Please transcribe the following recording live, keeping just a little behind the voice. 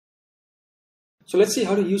So let's see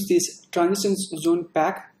how to use this transitions zone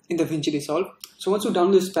pack in DaVinci Resolve. So once you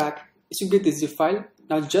download this pack, you get this zip file.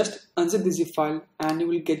 Now just unzip the zip file and you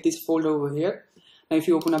will get this folder over here. Now if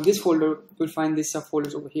you open up this folder, you'll find these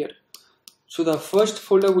subfolders over here. So the first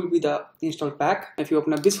folder will be the install pack. If you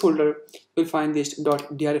open up this folder, you'll find this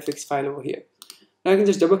 .drfx file over here. Now you can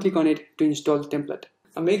just double click on it to install the template.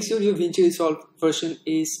 Now make sure your DaVinci Resolve version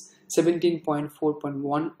is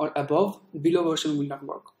 17.4.1 or above. Below version will not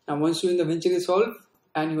work. Now once you're in the DaVinci Resolve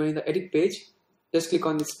and you're in the edit page, just click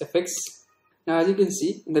on this effects. Now as you can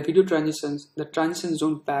see in the video transitions, the transition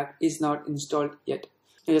zone pack is not installed yet.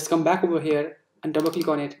 Now just come back over here and double click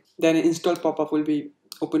on it. Then an install pop-up will be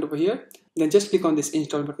opened over here. Then just click on this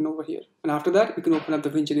install button over here. And after that, you can open up the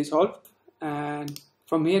DaVinci Resolve. And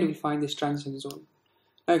from here, you will find this transition zone.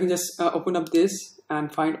 Now you can just open up this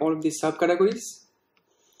and find all of these subcategories.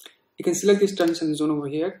 You can select this transition zone over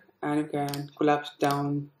here and you can collapse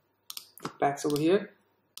down the packs over here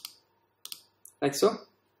like so,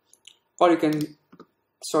 or you can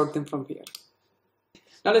sort them from here.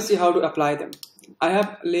 Now let's see how to apply them. I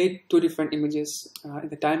have laid two different images in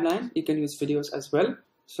the timeline. You can use videos as well.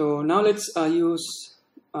 So now let's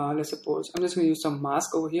let's suppose I'm just going to use some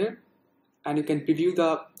mask over here, and you can preview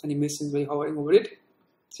the animation by hovering over it.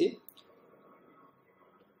 See?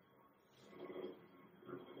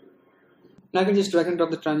 Now I can just drag and drop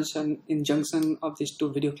the transition in junction of these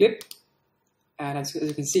two video clips, and as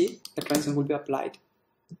you can see, the transition will be applied.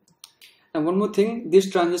 Now one more thing, these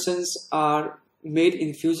transitions are made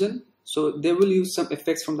in Fusion, so they will use some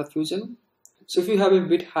effects from the Fusion. So if you have a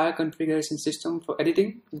bit higher configuration system for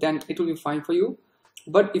editing, then it will be fine for you.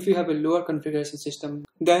 But if you have a lower configuration system,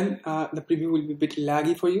 then the preview will be a bit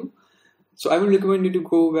laggy for you. So I will recommend you to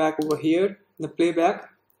go back over here, the playback,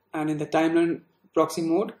 and in the timeline proxy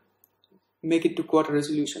mode, make it to quarter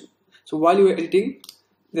resolution. So while you are editing,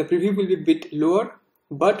 the preview will be a bit lower,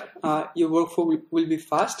 but your workflow will be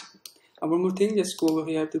fast. And one more thing, just go over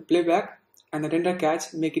here to playback and the render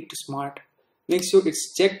catch, make it to smart. Make sure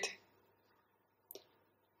it's checked.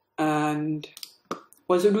 And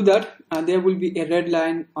once you do that, there will be a red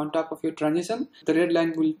line on top of your transition. The red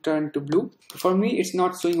line will turn to blue. For me, it's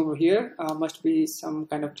not showing over here. Must be some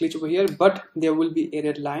kind of glitch over here, but there will be a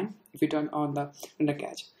red line if you turn on the render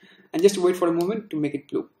catch. And just wait for a moment to make it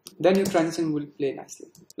blue. Then your transition will play nicely.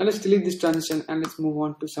 Now let's delete this transition and let's move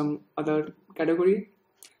on to some other category.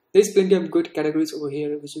 There's plenty of good categories over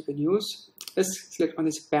here which you can use. Let's select on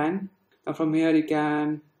this pan. Now from here you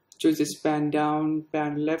can choose this pan down,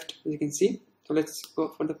 pan left, as you can see. So let's go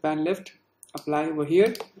for the pan left, apply over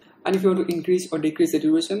here. And if you want to increase or decrease the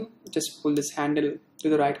duration, just pull this handle to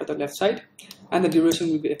the right or the left side, and the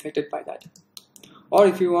duration will be affected by that. Or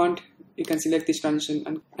if you want, you can select this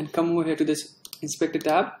transition and come over here to this inspector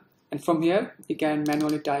tab, and from here you can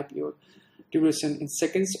manually type your duration in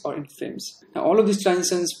seconds or in frames. Now all of these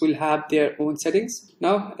transitions will have their own settings.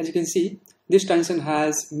 Now as you can see, this transition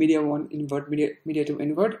has media 1 invert, media 2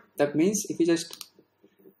 invert. That means if you just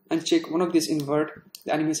uncheck one of these invert,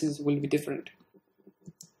 the animations will be different.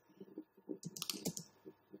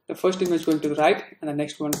 The first image going to the right and the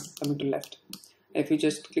next one coming to left. If you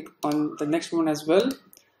just click on the next one as well,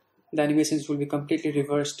 the animations will be completely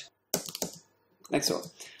reversed like so.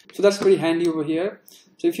 So that's pretty handy over here.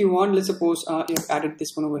 So if you want, let's suppose you've added this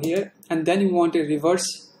one over here and then you want a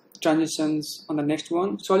reverse transitions on the next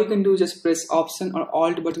one. So all you can do is just press Option or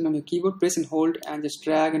Alt button on your keyboard, press and hold, and just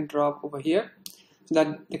drag and drop over here so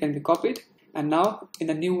that they can be copied. And now in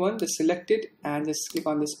the new one, just select it and just click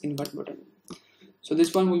on this invert button. So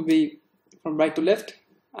this one will be from right to left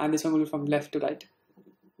and this one will be from left to right.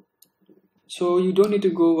 So you don't need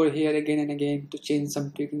to go over here again and again to change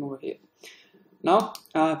some tweaking over here. Now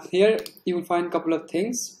here you will find a couple of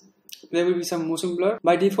things. There will be some motion blur.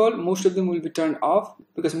 By default, most of them will be turned off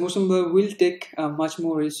because motion blur will take much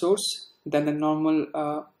more resource than the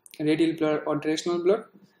normal radial blur or directional blur.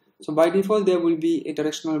 So by default, there will be a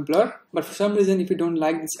directional blur. But for some reason, if you don't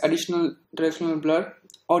like this additional directional blur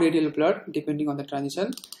or radial blur, depending on the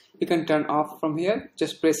transition, you can turn off from here.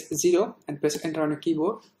 Just press 0 and press enter on your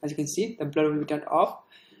keyboard. As you can see, the blur will be turned off.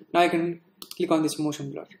 Now you can click on this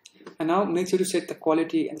motion blur. And now make sure to set the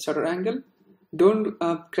quality and shutter angle. Don't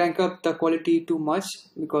crank up the quality too much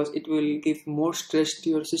because it will give more stress to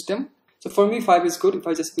your system. So for me 5 is good. If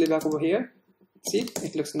I just play back over here, see,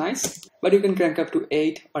 it looks nice. But you can crank up to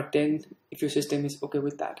 8 or 10 if your system is okay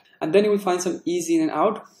with that. And then you will find some easy in and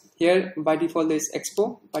out. Here by default there is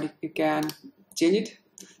expo, but you can change it.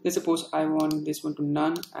 Let's suppose I want this one to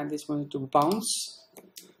none and this one to bounce.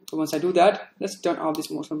 So once I do that, let's turn off this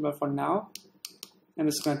motion blur for now. I'm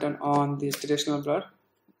just going to turn on this directional blur.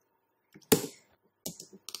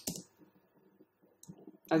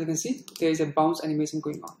 as you can see, there is a bounce animation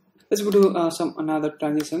going on. Let's go to some another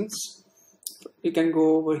transitions. You can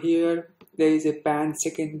go over here. There is a pan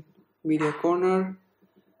second media corner.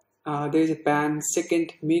 There is a pan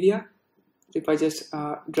second media. So if I just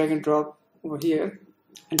drag and drop over here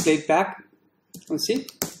and play it back, you'll see.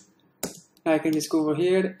 Now I can just go over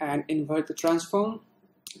here and invert the transform,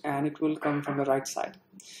 and it will come from the right side.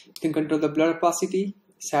 You can control the blur opacity,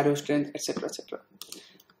 shadow strength, etc., etc.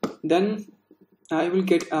 Then you will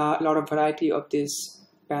get a lot of variety of this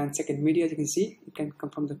pan second media. As you can see, it can come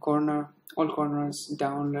from the corner, all corners,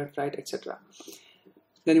 down, left, right, etc.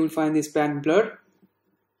 Then you will find this pan blur.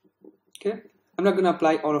 Okay, I'm not going to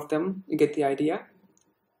apply all of them. You get the idea.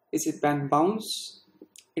 This is pan bounce.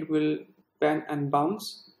 It will pan and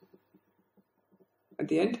bounce at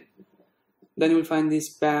the end. Then you will find this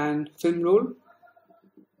pan film roll.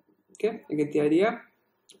 Okay, you get the idea.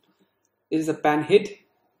 This is a pan hit.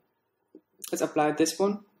 Let's apply this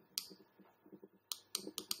one.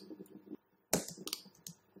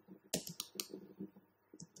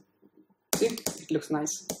 See, it looks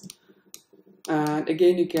nice. And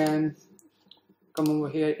again, you can come over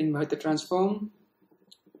here, invert the transform.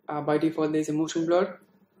 By default, there is a motion blur,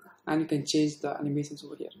 and you can change the animations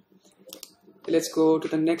over here. Okay, let's go to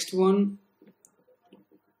the next one.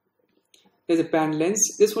 There's a pan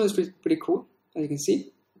lens. This one is pretty cool, as you can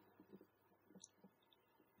see.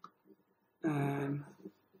 And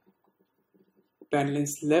pan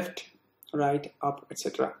lens left, right, up,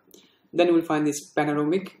 etc. Then you will find this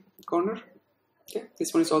panoramic corner. Okay,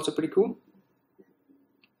 this one is also pretty cool.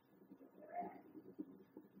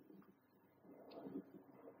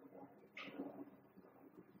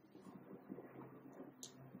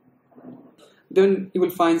 Then you will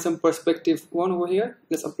find some perspective one over here.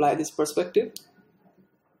 Let's apply this perspective.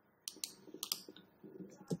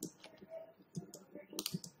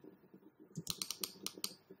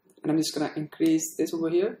 And I'm just gonna increase this over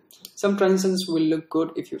here. Some transitions will look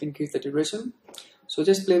good if you increase the duration. So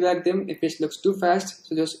just play back them. If it looks too fast,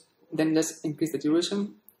 so just increase the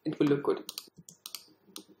duration. It will look good.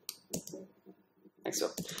 Like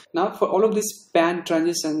so. Now for all of these pan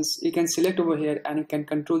transitions, you can select over here and you can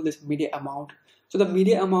control this media amount. So the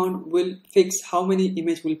media amount will fix how many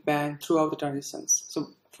images will pan throughout the transitions. So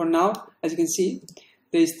for now, as you can see,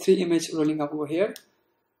 there is 3 images rolling up over here.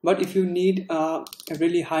 But if you need a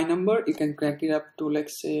really high number, you can crank it up to, like,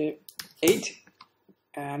 say 8.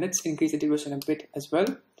 And let's increase the duration a bit as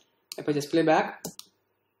well. If I just play back,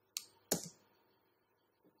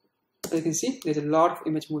 as you can see, there's a lot of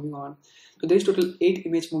image moving on. So there is total 8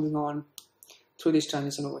 images moving on through this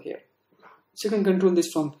transition over here. So you can control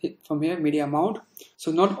this from here, media amount.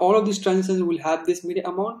 So not all of these transitions will have this media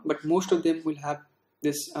amount, but most of them will have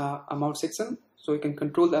this amount section. So you can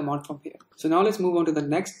control the amount from here. So now let's move on to the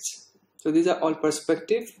next. So these are all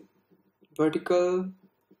perspective, vertical,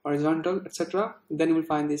 horizontal, etc. Then you will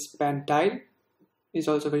find this pan tile. It's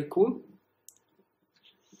also very cool.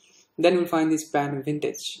 Then you will find this pan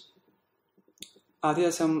vintage. There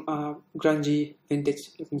are some grungy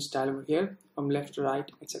vintage looking style over here, from left to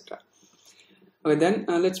right, etc. Okay, then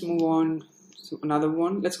let's move on to another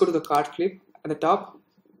one. Let's go to the card flip at the top,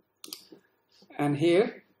 and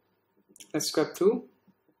here let's scrub through.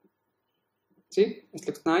 See, it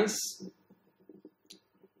looks nice.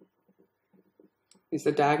 It's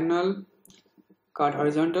the diagonal, card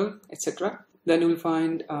horizontal, etc. Then you will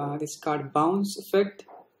find this card bounce effect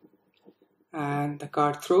and the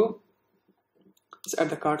card throw. Let's add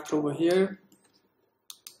the card throw over here.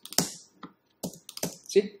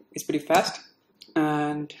 See, it's pretty fast.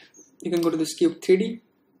 And you can go to this cube 3D.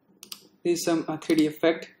 There's some 3D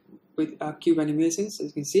effect with cube animations, as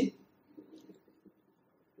you can see.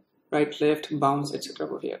 Right, left, bounce, etc.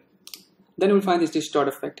 over here. Then you will find this distort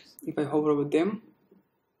effect. If I hover over them,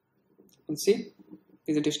 you can see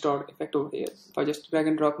there's a distort effect over here. If I just drag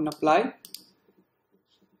and drop and apply,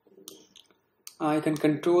 I can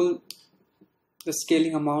control the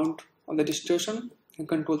scaling amount of the distortion, you can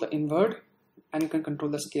control the invert, and you can control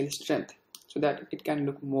the scale strength so that it can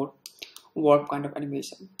look more warp kind of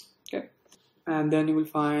animation. Okay, and then you will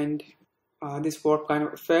find this warp kind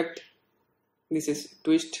of effect. This is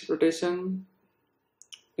twist rotation.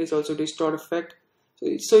 This is also distort effect.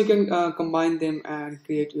 So you can combine them and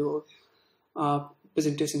create your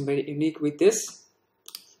presentation very unique with this.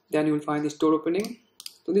 Then you will find this door opening.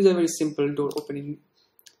 So these are very simple door opening,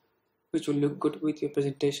 which will look good with your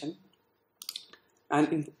presentation.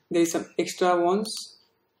 And there is some extra ones,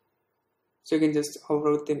 so you can just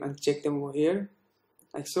hover with them and check them over here,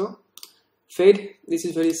 like so. Fade, this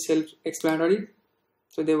is very self-explanatory.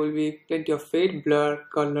 So there will be plenty of fade, blur,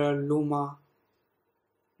 color, luma,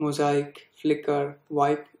 mosaic, flicker,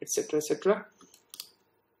 wipe, etc, etc.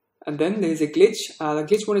 And then there is a glitch. The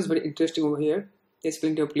glitch one is very interesting over here. There's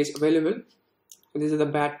plenty of glitch available. So this is the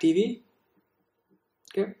bad TV.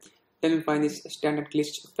 Okay, then we'll find this standard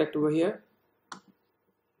glitch effect over here.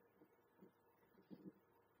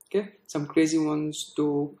 Okay, some crazy ones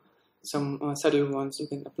to some subtle ones you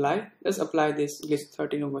can apply. Let's apply this glitch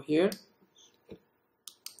 13 over here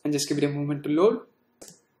and just give it a moment to load.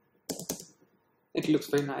 It looks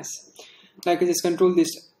very nice. Now I can just control this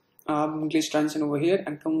glitch transition over here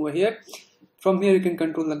and come over here. From here you can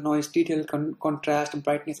control the noise, detail, contrast,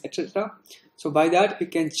 brightness, etc. So by that you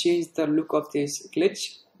can change the look of this glitch.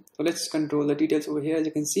 So let's control the details over here. As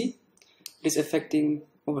you can see, it is affecting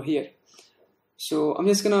over here. So I'm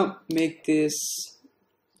just gonna make this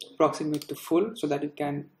approximate to full so that you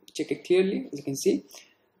can check it clearly, as you can see.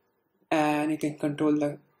 And you can control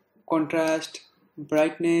the contrast,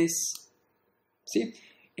 brightness. See,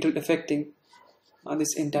 it will affecting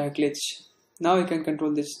this entire glitch. Now you can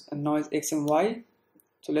control this noise X and Y.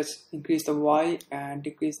 So let's increase the Y and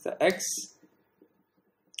decrease the X.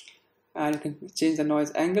 And you can change the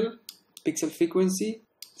noise angle, pixel frequency.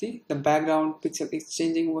 See, the background pixel is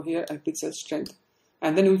changing over here and pixel strength.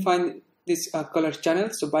 And then you'll find this color channel.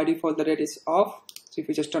 So by default the red is off. So if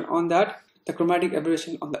you just turn on that, the chromatic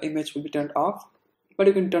aberration on the image will be turned off. But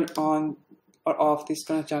you can turn on or off these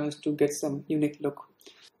color channels to get some unique look.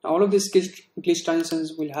 Now, all of these glitch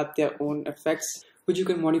transitions will have their own effects, which you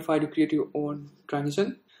can modify to create your own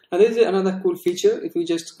transition. Now there is another cool feature. If you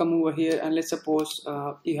just come over here and let's suppose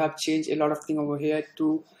you have changed a lot of things over here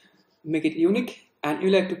to make it unique, and you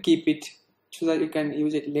like to keep it so that you can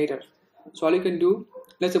use it later. So all you can do,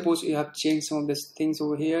 let's suppose you have changed some of these things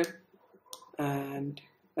over here, and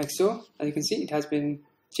like so, as you can see, it has been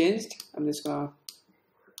changed. I'm just gonna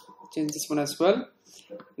change this one as well.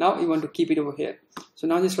 Now you want to keep it over here. So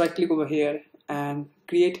now just right click over here and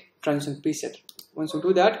create transition preset. Once you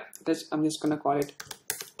do that, I'm just gonna call it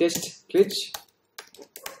test glitch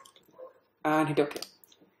and hit OK.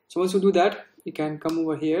 So once you do that, you can come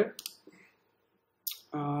over here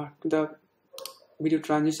to the video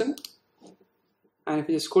transition, and if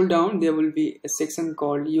you just scroll down, there will be a section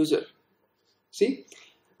called user. See,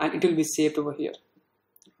 and it will be saved over here.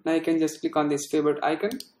 Now you can just click on this favorite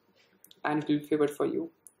icon and it will be favored for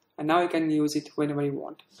you, and now you can use it whenever you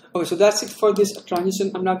want. Okay, so that's it for this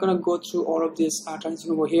transition. I'm not going to go through all of this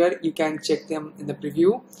transition over here. You can check them in the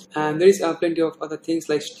preview, and there is plenty of other things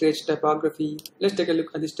like stretch, typography. Let's take a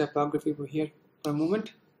look at this typography over here for a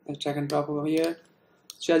moment. Let's drag and drop over here.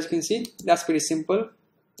 So as you can see, that's pretty simple.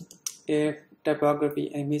 A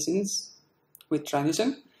typography animations with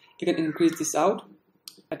transition. You can increase this out.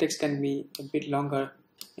 The text can be a bit longer.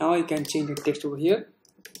 Now you can change the text over here.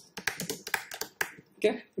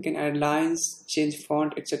 Okay, you can add lines, change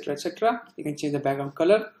font, etc, etc. You can change the background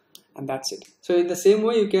color, and that's it. So in the same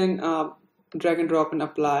way, you can drag and drop and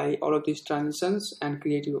apply all of these transitions and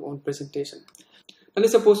create your own presentation. Now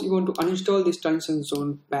let's suppose you want to uninstall this transition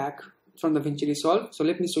zone pack from the DaVinci Resolve. So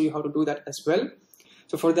let me show you how to do that as well.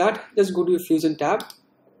 So for that, just go to your Fusion tab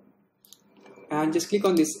and just click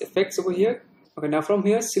on this effects over here. Okay, now from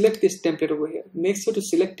here, select this template over here. Make sure to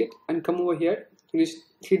select it and come over here to this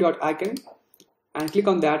 3-dot icon and click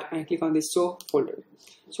on that and click on this show folder.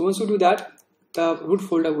 So once you do that, the root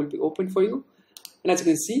folder will be open for you, and as you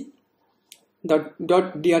can see, the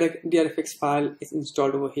 .drfx file is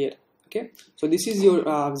installed over here. Okay, so this is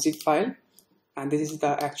your zip file, and this is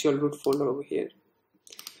the actual root folder over here.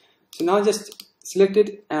 So now just select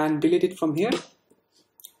it and delete it from here,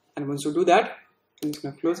 and once you do that, I'm just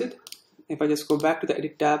going to close it. If I just go back to the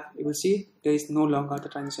edit tab, you will see there is no longer the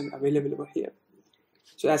transition available over here.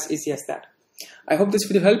 So as easy as that. I hope this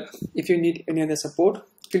video helped. If you need any other support,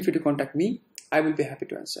 feel free to contact me. I will be happy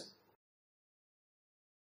to answer.